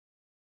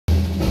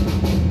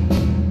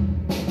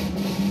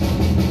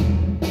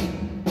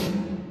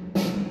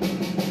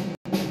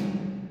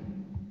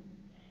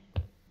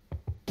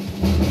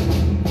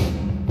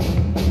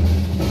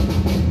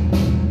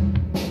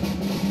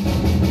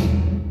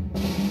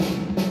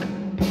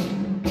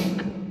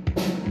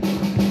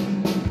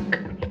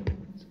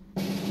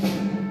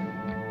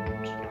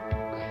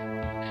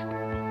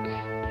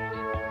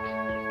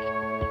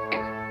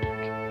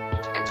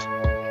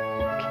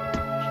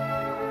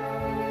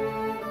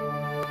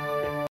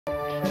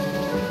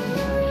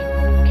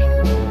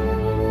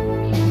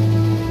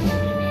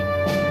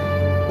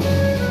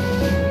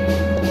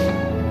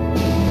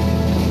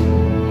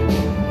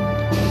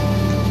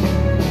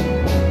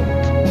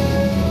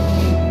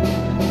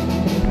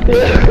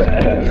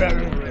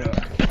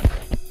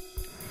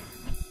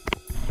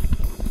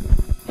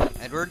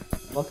Edward?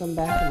 Welcome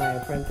back to my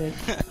apprentice.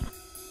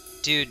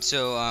 Dude,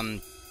 so,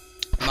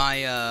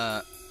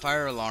 my,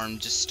 fire alarm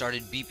just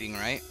started beeping,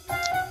 right?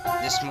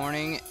 This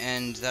morning,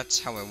 and that's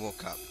how I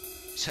woke up.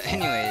 So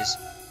anyways,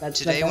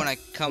 today when I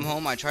come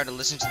home, I try to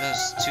listen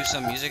to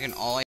some music, and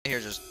all I hear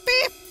is just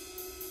beep!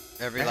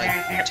 Every, like,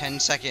 10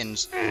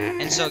 seconds.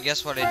 And so,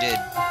 guess what I did?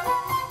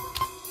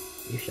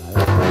 You shot it.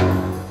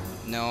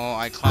 No,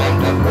 I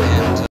climbed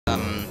up,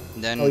 and,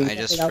 then I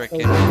just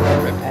frickin'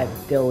 at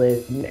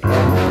Dylan and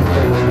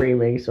started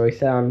screaming, so he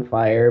set on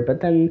fire.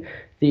 But then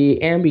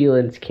the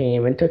ambulance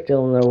came and took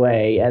Dylan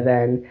away, and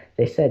then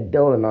they set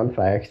Dylan on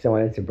fire because they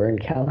wanted to burn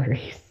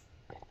calories.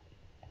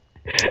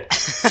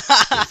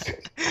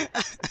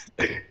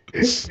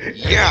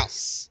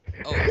 Yes!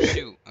 Oh,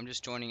 shoot. I'm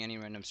just joining any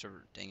random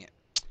server. Dang it.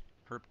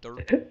 Herp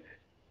derp.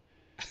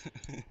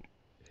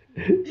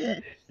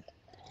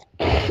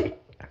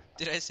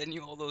 Did I send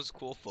you all those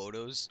cool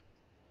photos?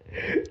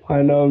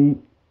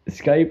 On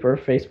Skype or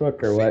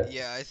Facebook or what?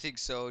 Yeah, I think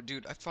so.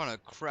 Dude, I found a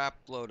crap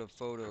load of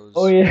photos.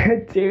 Oh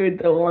yeah, dude,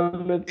 the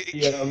one with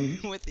the,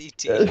 with ET.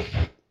 Dude.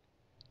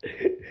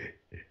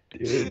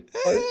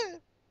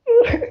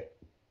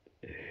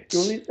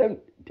 You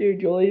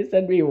only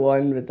sent me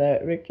one, but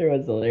that picture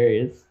was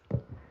hilarious.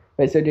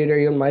 Wait, so dude, are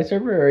you on my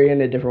server or are you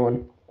in a different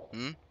one?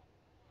 Hmm?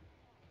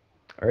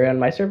 Are you on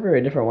my server or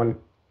a different one?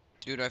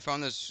 Dude, I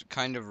found this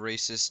kind of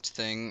racist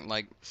thing.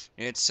 Like,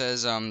 it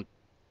says,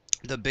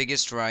 the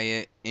biggest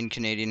riot in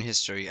Canadian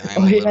history.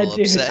 I'm a little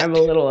upset. I'm a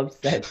little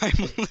upset. I'm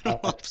a little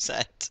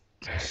upset.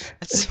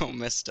 That's so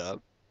messed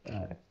up.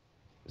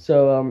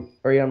 So,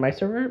 are you on my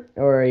server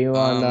or are you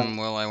on?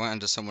 Well, I went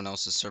into someone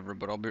else's server,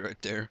 but I'll be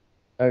right there.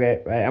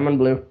 Okay, right. I'm on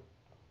blue.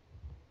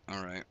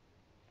 All right.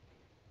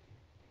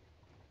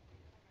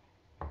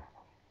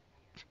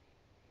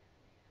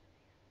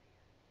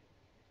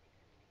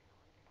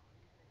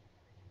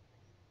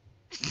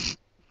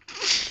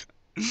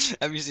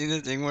 Have you seen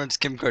the thing where it's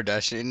Kim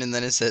Kardashian and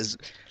then it says,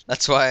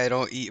 "That's why I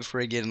don't eat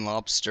friggin'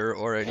 lobster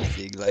or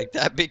anything like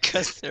that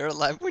because they're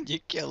alive when you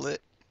kill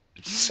it."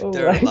 Oh,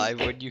 they're alive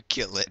when you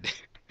kill it.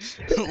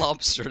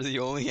 Lobster, the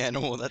only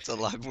animal that's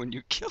alive when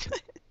you kill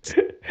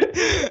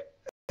it.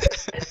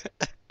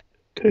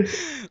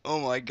 Oh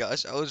my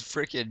gosh, I was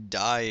freaking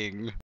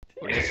dying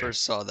when I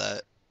first saw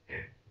that.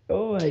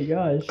 Oh my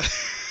gosh.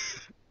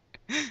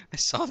 I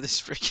saw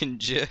this freaking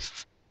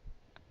GIF.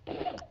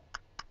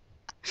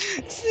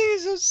 This thing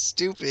is so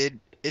stupid.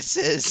 It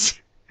says...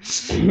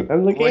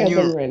 I'm looking at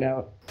them right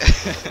now.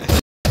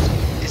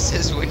 It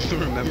says when you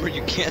remember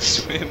you can't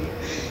swim,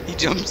 he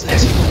jumps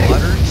into the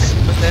water,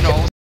 but then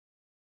all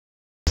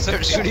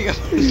starts shooting up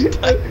his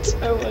butt.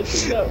 I'm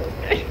watching that one.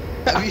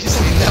 Have you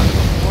seen that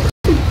before?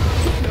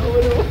 No,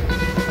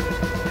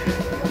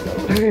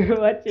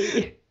 I'm watching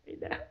it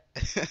right now.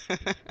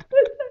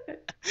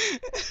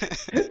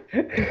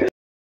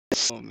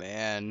 Oh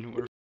man,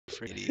 we're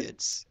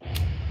idiots.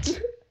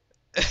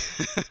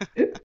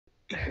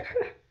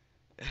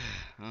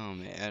 Oh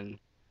man.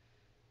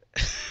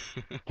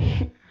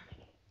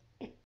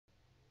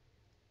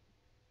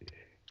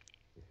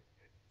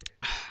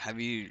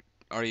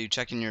 Are you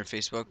checking your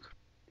Facebook?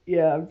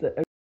 Yeah, I'm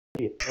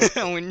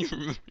when you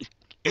remember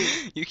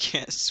you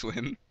can't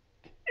swim.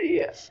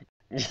 Yeah.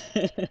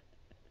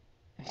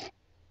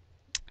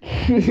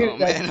 Oh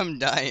man, I'm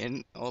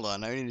dying. Hold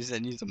on, I need to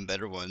send you some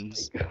better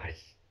ones. Oh my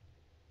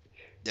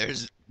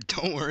gosh.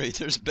 Don't worry,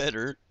 there's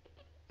better.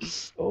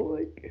 Oh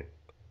my god.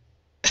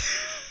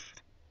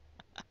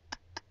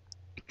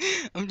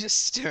 I'm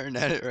just staring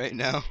at it right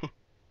now.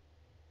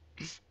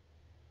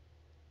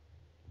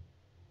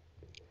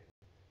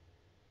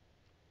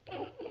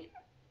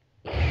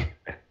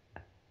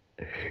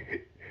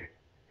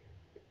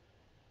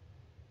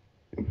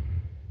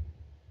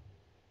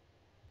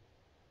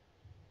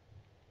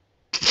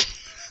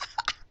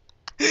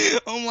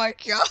 Oh my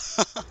god!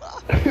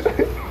 Did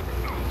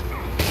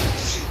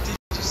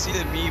you see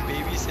the me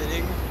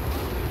babysitting?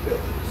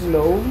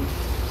 No.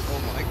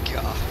 Oh my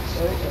god.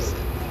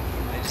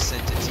 I just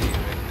sent it to you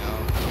right now.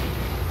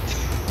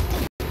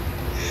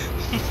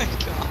 Oh my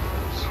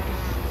gosh.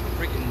 I'm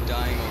freaking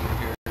dying over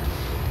here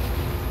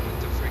with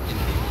the freaking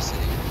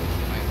babysitting.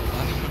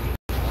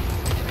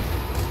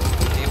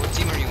 Hey, what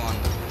team are you on?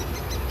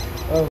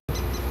 Oh,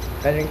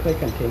 I didn't click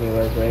continue.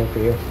 I was waiting for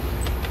you.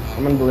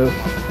 I'm in blue.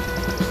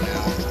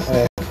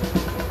 Okay.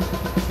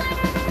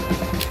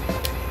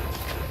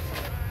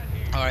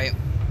 Alright.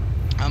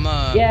 I'm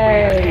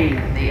Yay!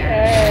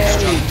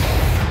 Yay!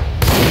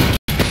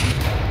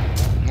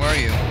 Where are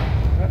you?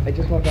 I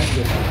just walked back to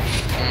this.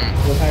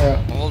 With Hyro.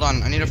 Hold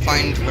on, I need to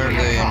find where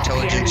the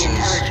intelligence is.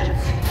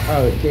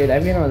 Oh, dude,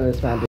 I've been on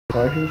this map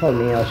before. If you follow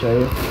me, I'll show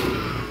you.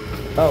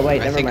 Oh, wait,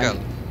 never mind.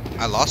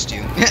 I lost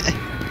you.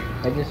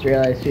 I just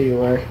realized who you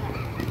were.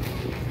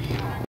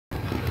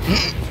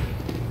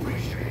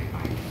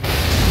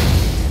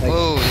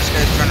 Whoa, this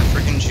guy's trying to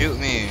freaking shoot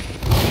me.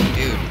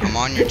 Dude, I'm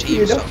on your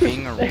team, stop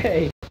being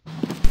a...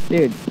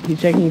 Dude, he's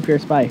checking if you're a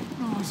spy.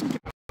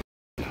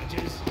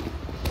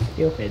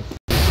 Stupid.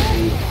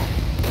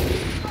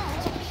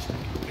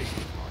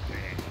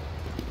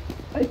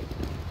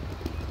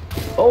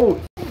 Oh!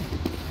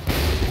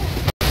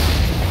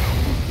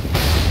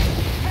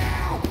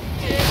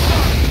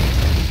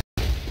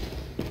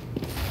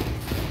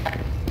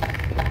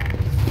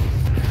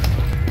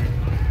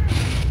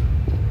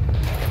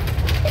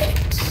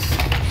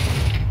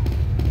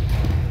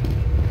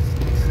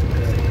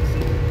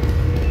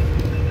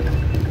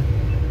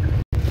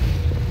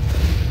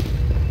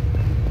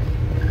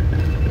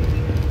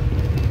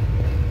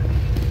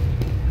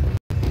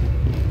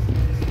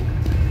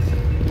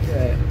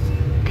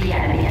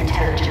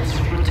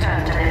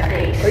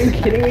 Are you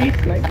kidding me?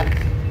 Sniper.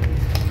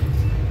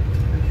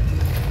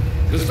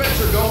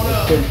 Dispenser going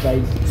up. Killed by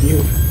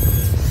you.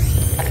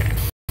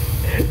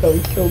 I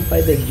was killed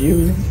by the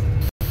Jews.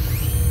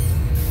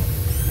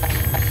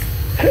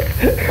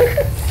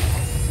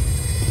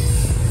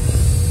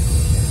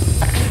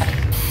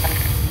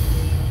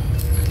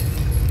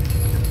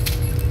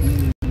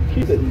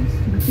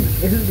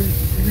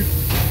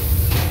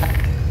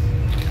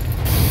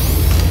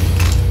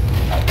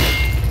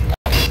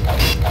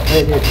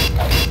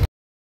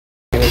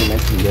 I didn't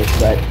mention this,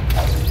 but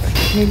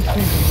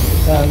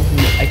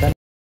I got.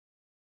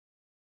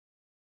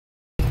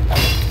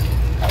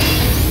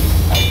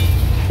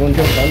 You want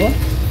to try the one?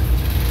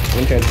 You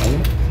want to try the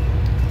one?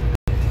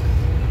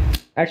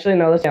 Actually,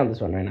 no. Let's count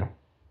this one right now.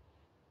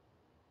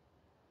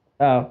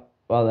 Oh,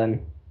 well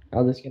then,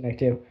 I'll disconnect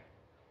too.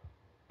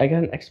 I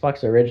got an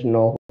Xbox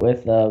original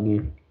with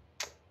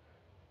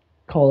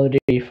Call of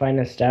Duty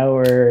Finest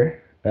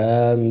Hour,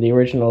 the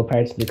original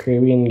Pirates of the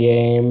Caribbean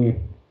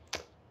game.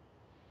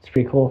 It's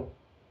pretty cool.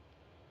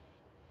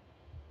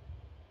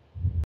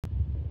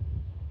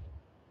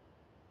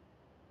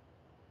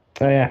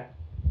 Oh yeah.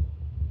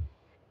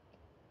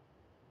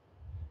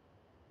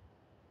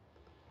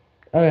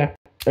 Oh yeah.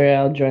 Oh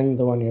yeah, I'll join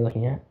the one you're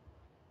looking at.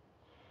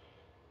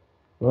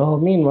 Well,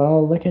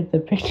 meanwhile, look at the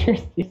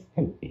pictures you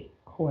sent me.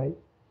 Oh my.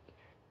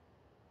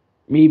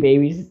 Me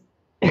babies.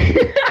 Me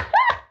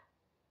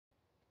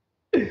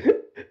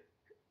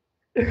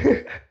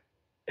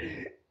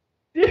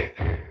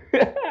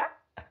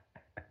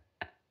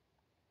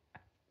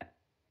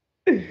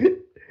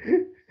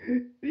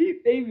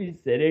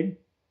babysitting.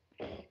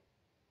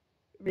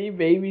 Me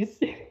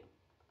babysitting.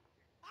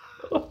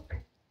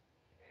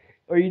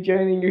 Are you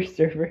joining your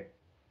server?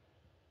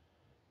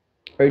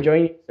 Are you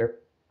joining your server?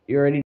 You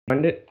already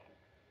joined it?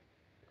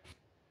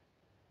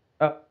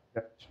 Oh,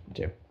 no,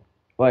 too.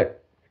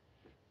 What?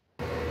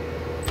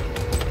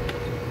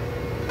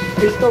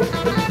 You're still.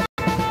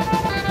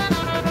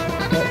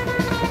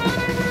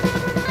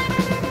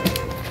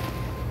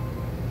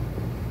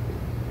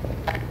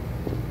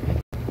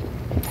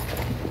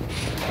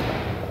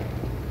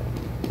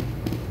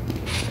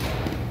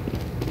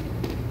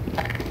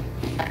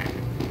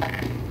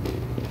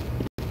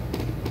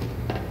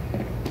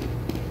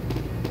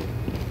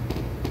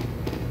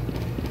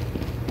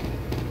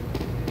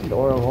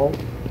 Adorable.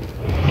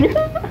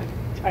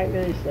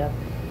 China chef.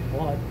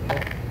 What?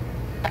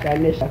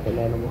 China chef in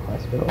Animal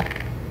Hospital.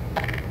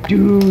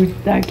 Dude,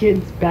 that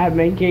kid's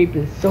Batman cape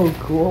is so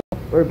cool.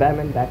 Or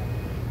Batman back.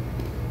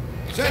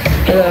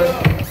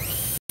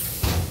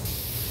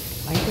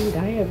 Why didn't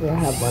I ever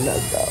have one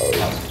of those?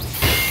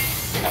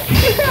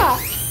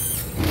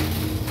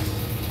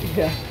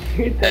 Yeah,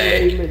 the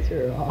name is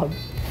Rob.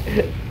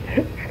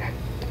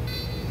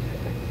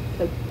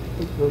 That's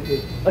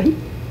really fun.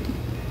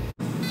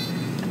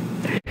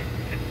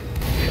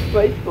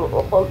 My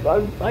school's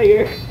on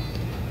fire.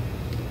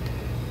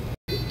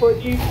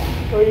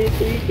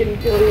 43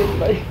 quintillion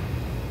life.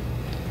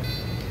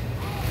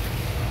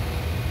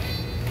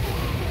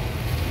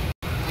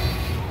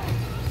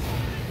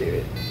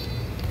 Dude.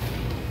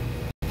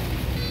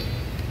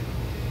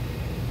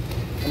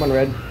 I'm on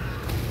red.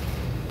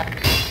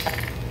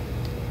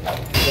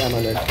 Yeah, I'm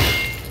on red.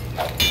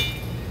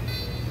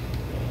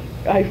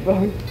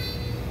 iPhone.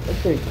 That's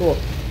pretty cool.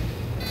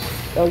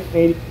 Don't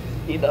maybe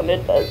see them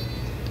in this.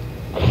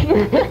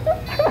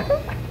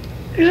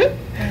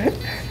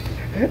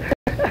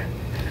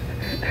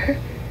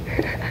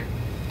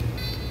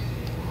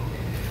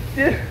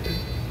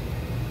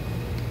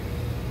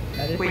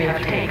 We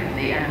have taken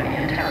the enemy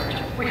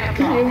intelligence. We have lost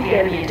the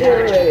enemy You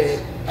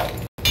intelligence.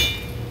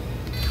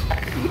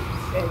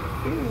 can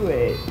do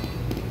it.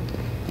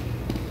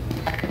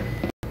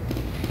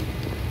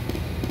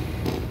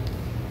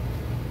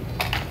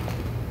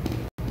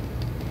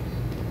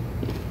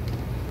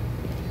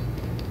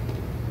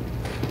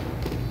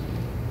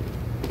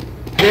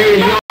 There is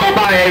no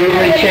fire in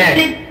my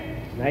chest.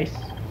 Nice.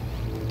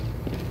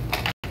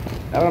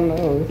 I don't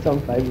know, some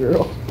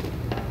 5-year-old.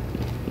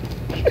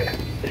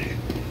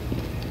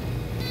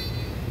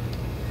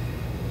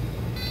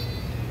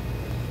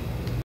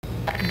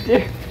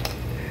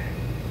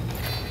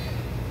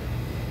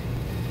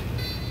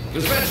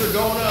 Dispenser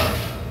going up.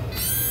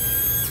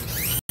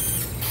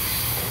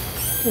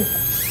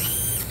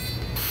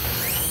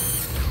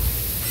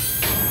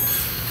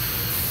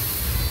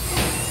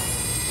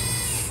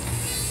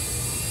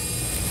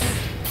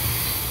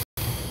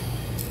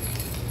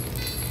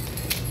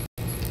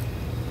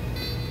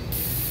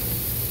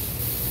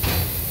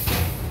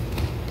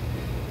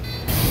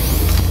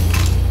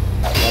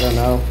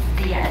 know.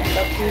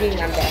 Stop eating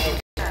on that.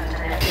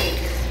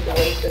 The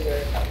way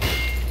sugar.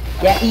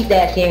 Yeah, eat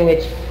that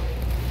sandwich.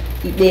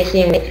 Eat that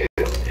sandwich.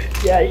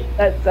 Yeah, eat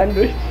that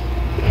sandwich. Oh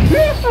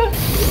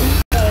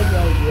my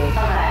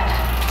god.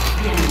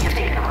 The enemy has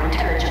taken our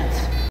intelligence.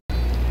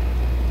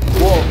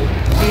 Whoa.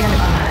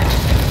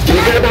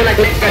 We're gonna go like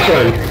this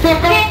one.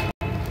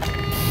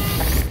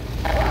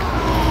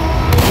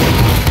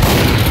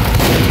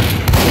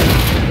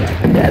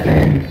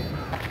 Batman.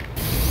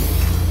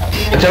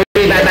 It's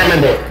only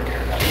Batman bit.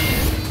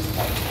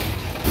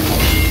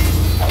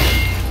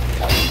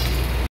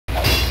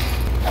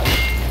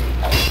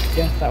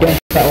 Yes, that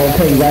will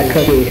take that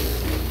cookie.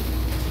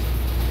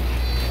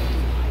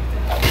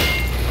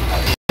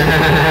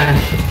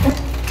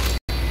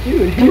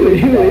 Dude, Who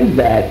is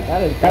that?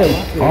 That is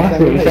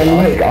Awesome. Some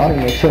like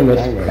awesome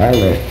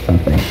Scarlet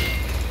something.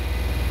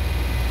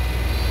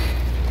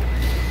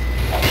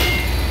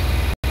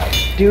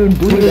 Dude,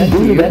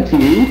 Blue, that's you?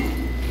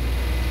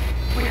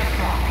 We have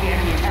brought the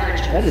enemy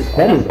intelligence.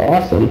 That is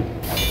awesome.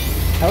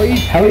 how are you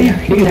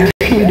doing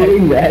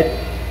that?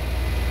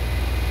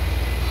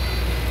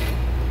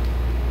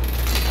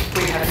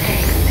 We have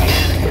taken the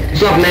enemy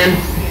What's up, man?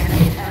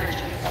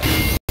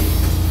 intelligence.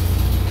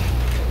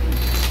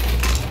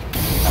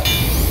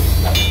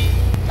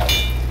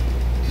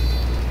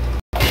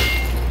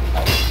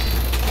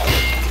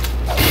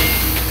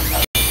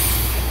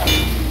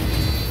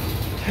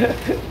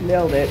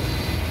 Nailed it.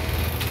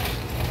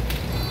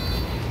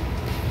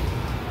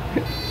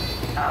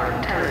 Our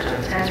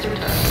intelligence has returned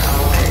to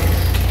our base.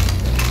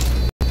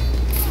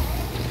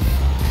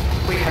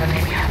 We have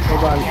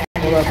Hold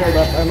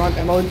up.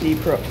 I'm on D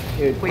Pro.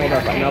 Dude, hold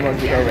up, I'm not on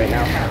D Pro right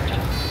now.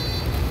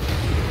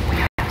 We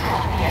have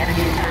brought the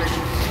enemy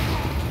intelligence.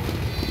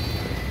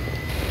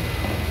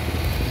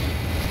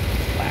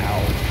 Wow.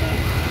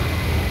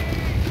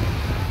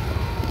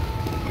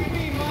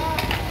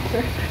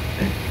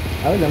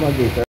 I was on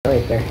D Pro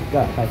right there.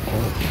 Got 5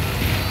 points.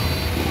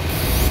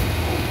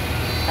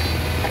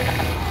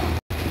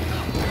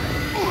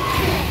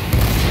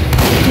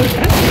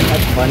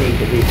 That's funny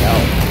to be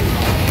out.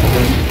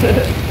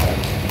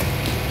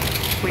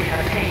 We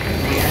have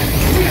taken the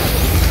enemy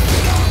intelligence.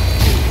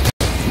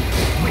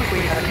 We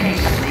have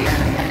taken the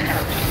enemy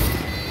intelligence.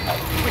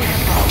 We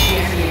have brought the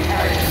enemy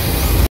intelligence.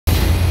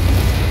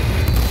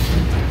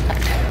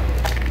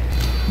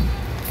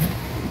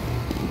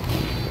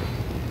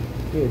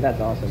 Dude,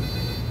 that's awesome.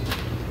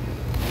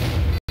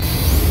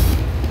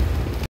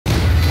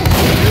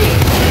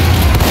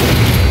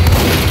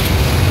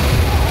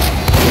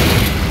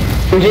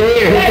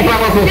 Engineer, here's the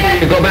power for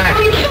you. Go back.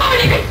 We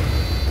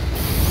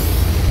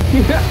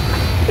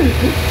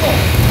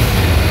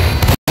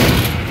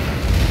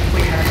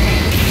have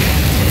taken the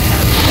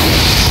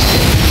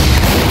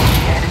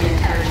enemy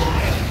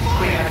intelligence.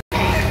 We have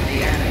taken the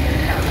enemy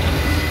intelligence.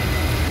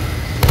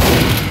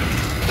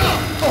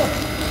 We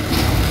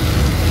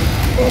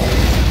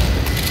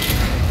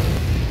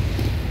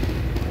have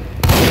secured the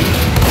enemy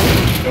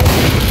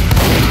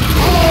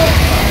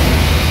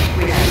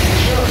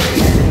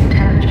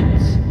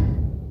intelligence.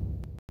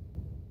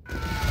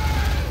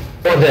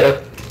 What's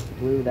that?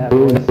 Blue, that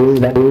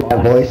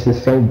That voice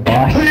is so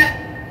boss.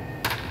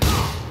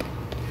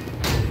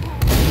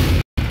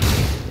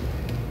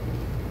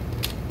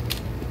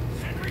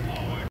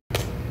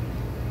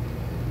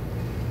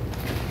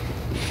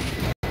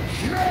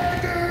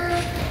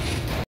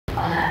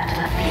 Alert, the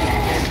enemy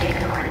has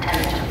taken our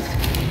intelligence.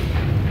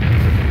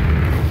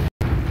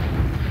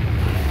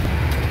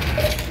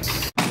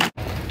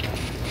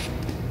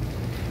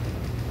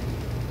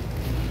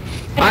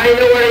 I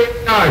know where you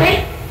are.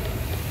 Wait,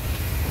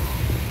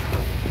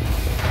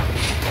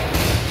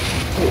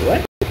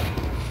 what?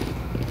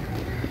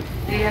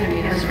 The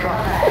enemy has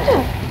drawn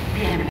that.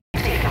 The enemy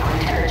has taken our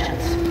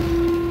intelligence.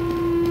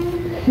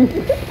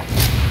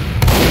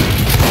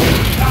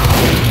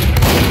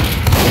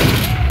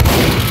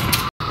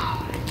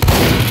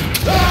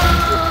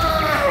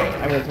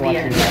 I was The watching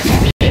enemy that.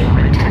 has taken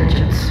our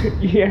intelligence.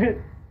 Yeah.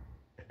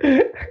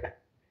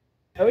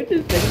 I was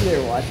just sitting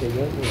there watching. It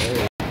was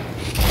hilarious.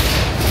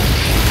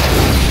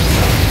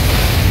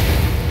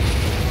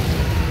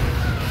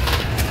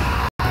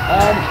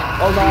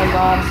 Hold on,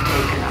 Mom.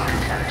 Taken our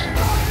intelligence.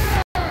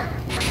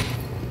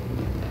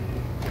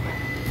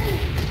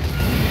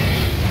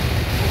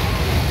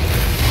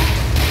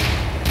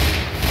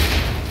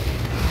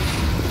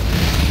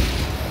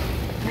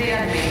 The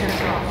enemy has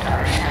dropped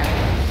our intelligence.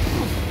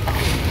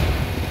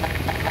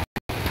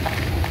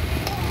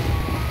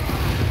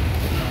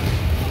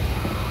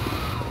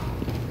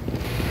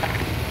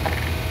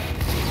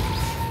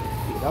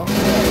 You know?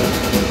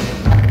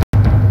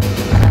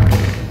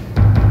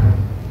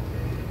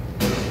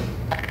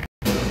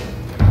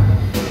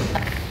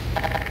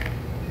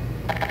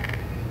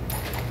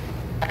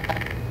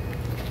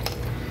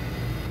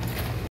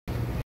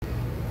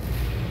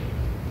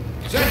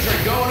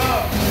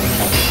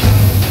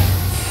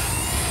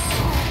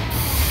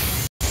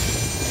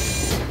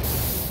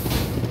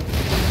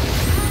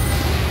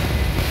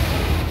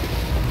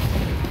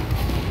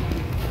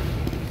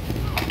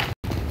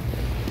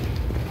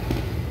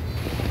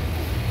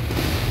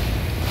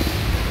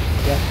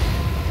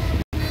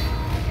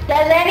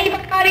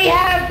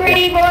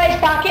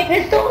 pocket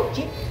pistol? Is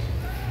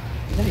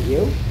that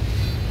you?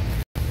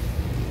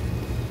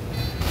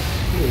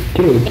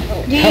 Dude.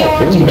 Do you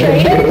want to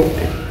trade it?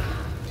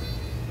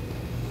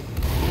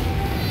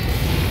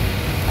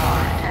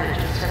 Our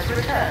intelligence has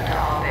returned to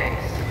our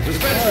base.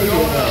 Dispenser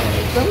going up.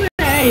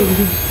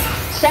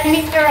 Send me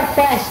your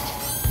request.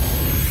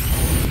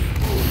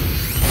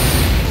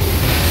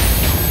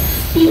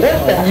 What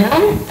the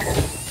hell?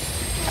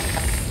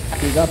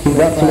 He's up to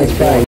his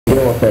guy.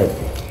 Deal with it.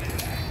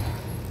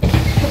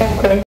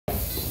 Okay.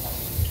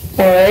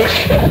 Alright.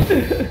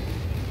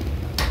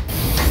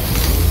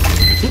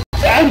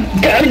 I'm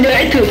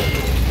going to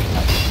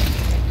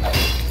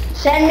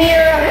send me a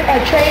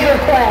trade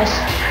request.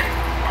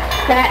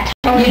 That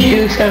Tony. You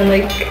do sound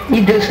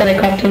like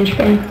Captain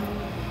Spring.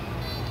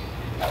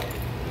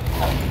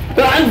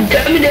 I'm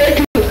coming there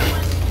too.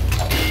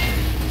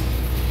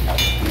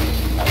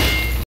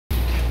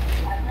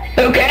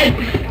 Okay.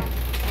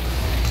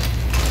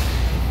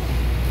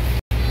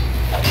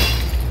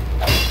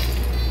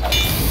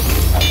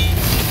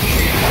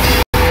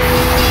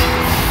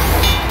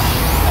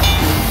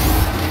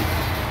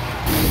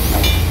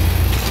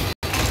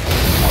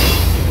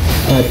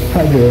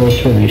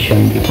 Five-year-olds really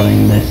shouldn't be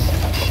playing this.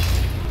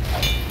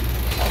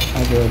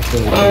 Five-year-olds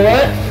really shouldn't be playing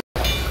this.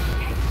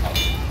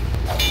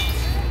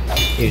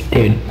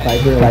 Dude,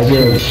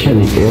 five-year-olds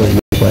shouldn't really be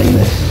playing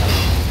this.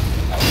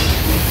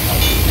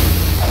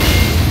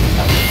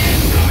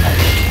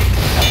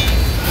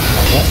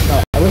 What? No,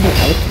 I wasn't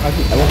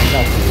talking to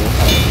you.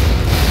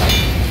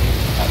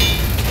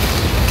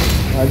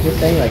 I was just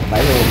saying, like,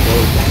 five-year-olds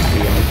really shouldn't be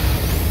like...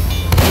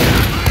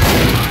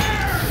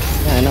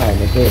 Yeah, I know, like,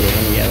 they're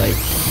gonna get, like...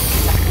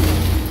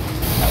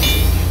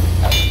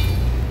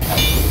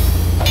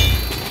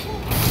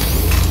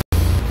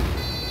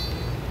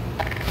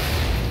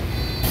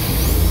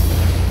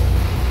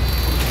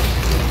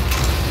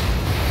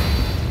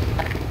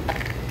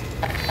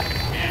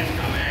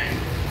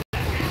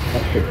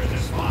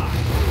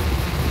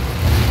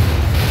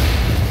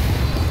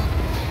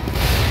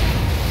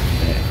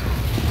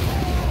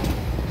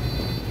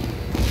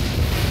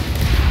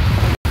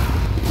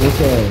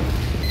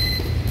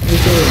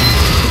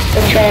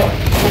 What's up?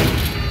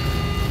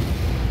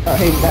 Oh,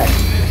 hey, back.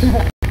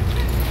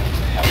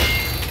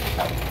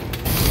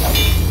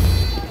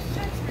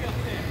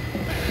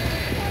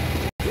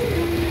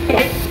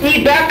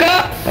 Need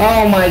backup?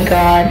 Oh my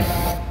god.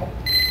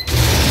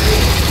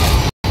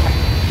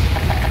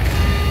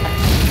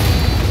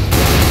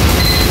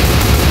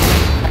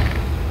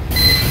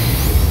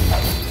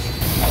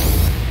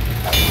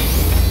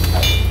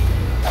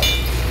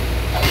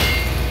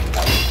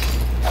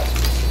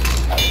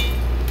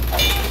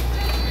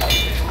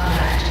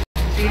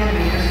 The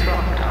enemy has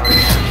dropped our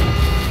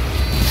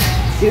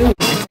Dude,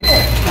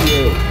 fuck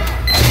you.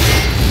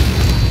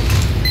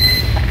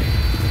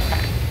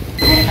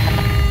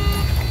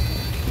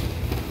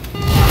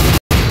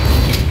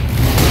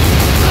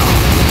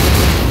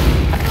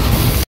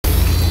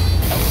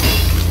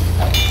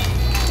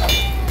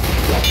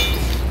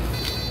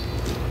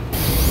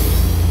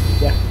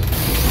 Yeah.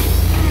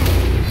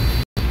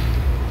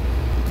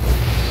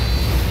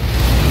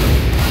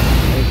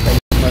 Right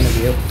in front of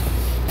you.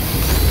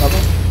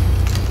 Bubble?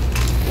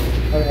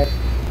 Okay.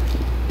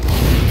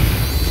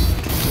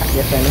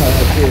 Yes, I know how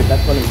to do it.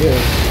 That's what I'm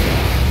doing.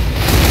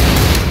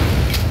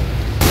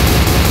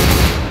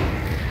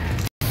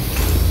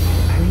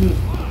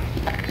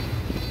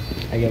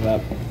 I give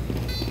up.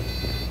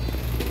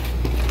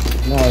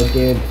 No,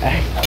 dude.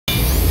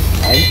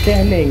 I'm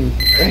standing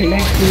right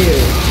next to you.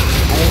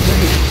 I'm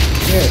right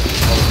here.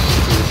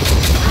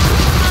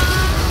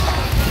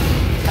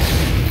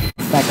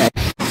 That guy.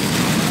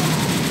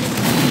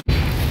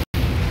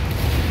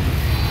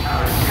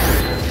 Our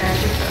intelligence has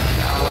returned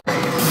to our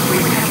base. We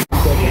captured the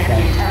Good enemy guy.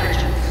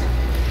 intelligence.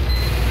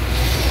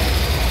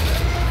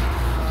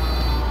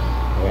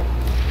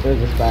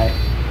 There's a spy.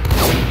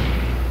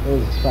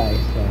 There's a spy,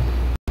 so.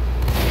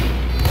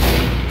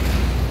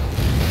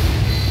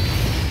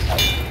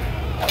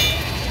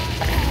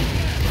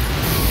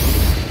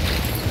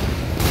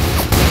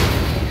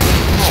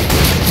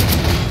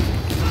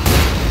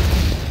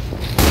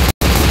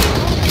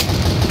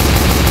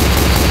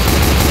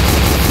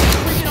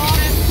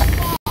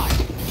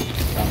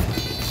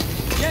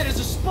 Yeah, there's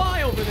a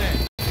spy over there.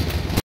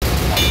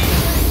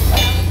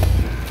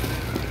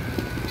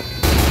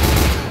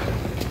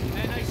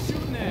 Man, nice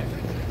shooting there.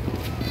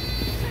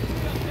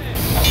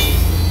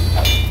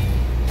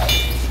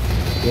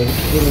 You're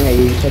shooting at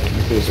you, just check the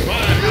phaser.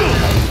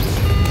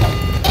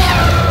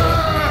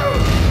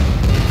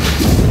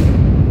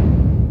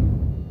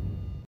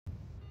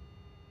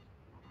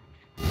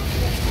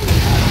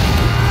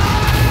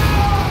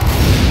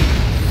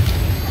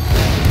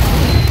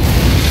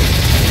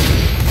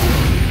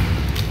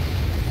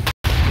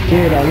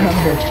 Dude, I know.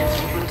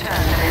 Return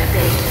to their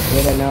base.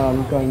 Dude, I know,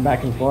 I'm going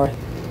back and forth.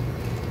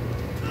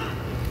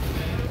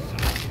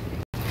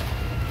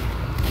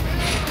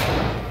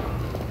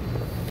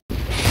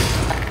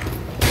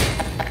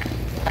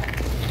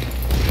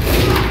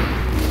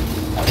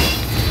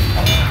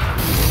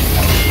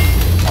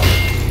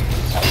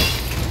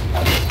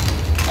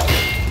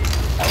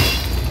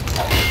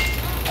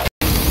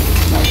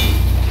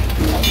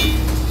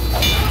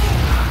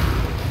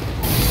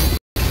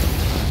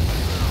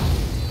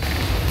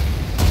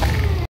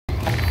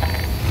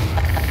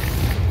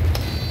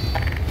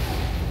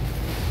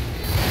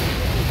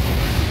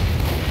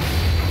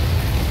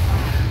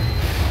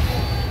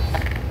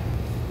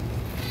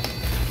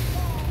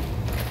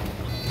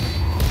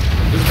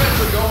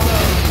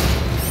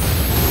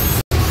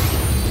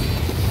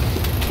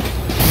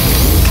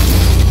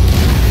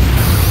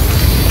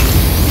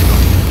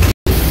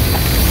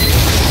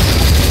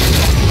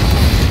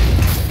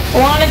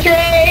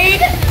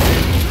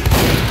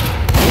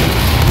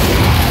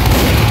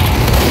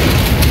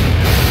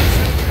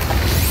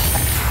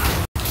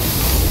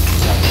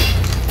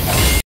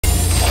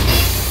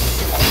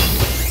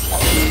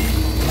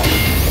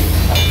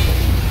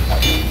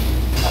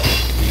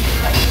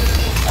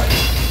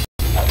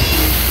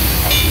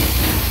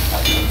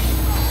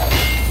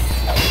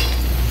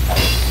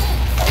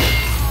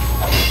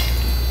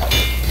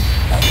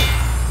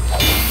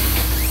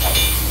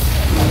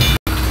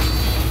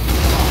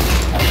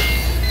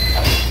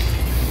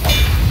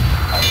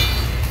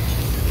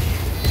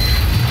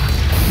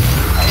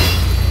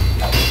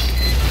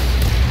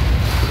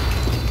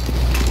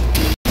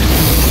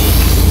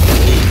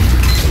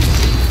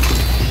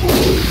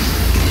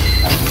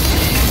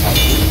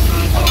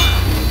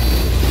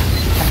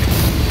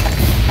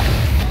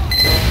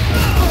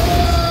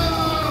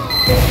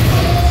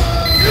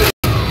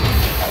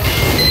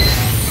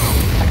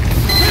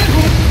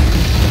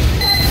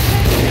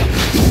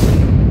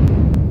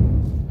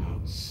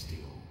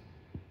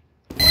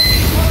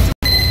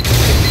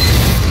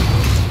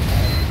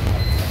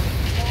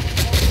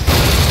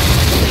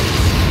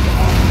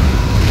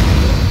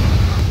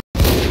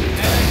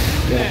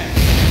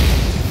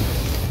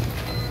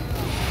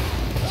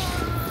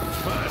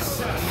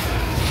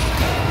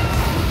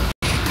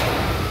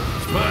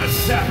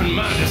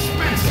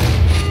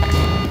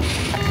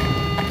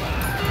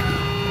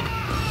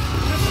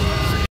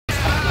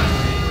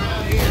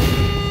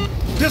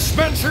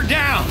 Dispenser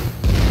down!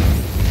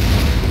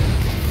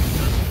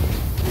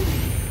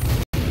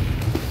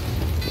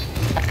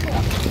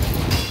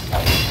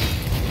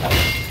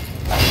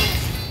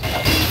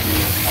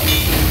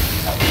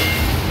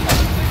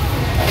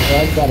 So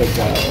I gotta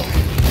go.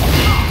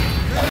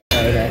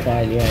 Okay,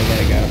 fine, yeah, I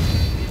gotta go.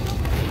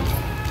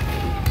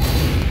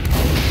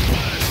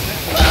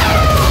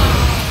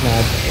 No,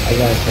 I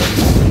gotta turn.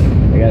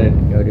 I gotta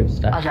go do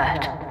stuff.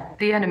 Alert.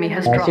 The enemy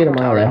has I'll see you dropped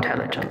our tomorrow.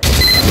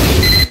 intelligence.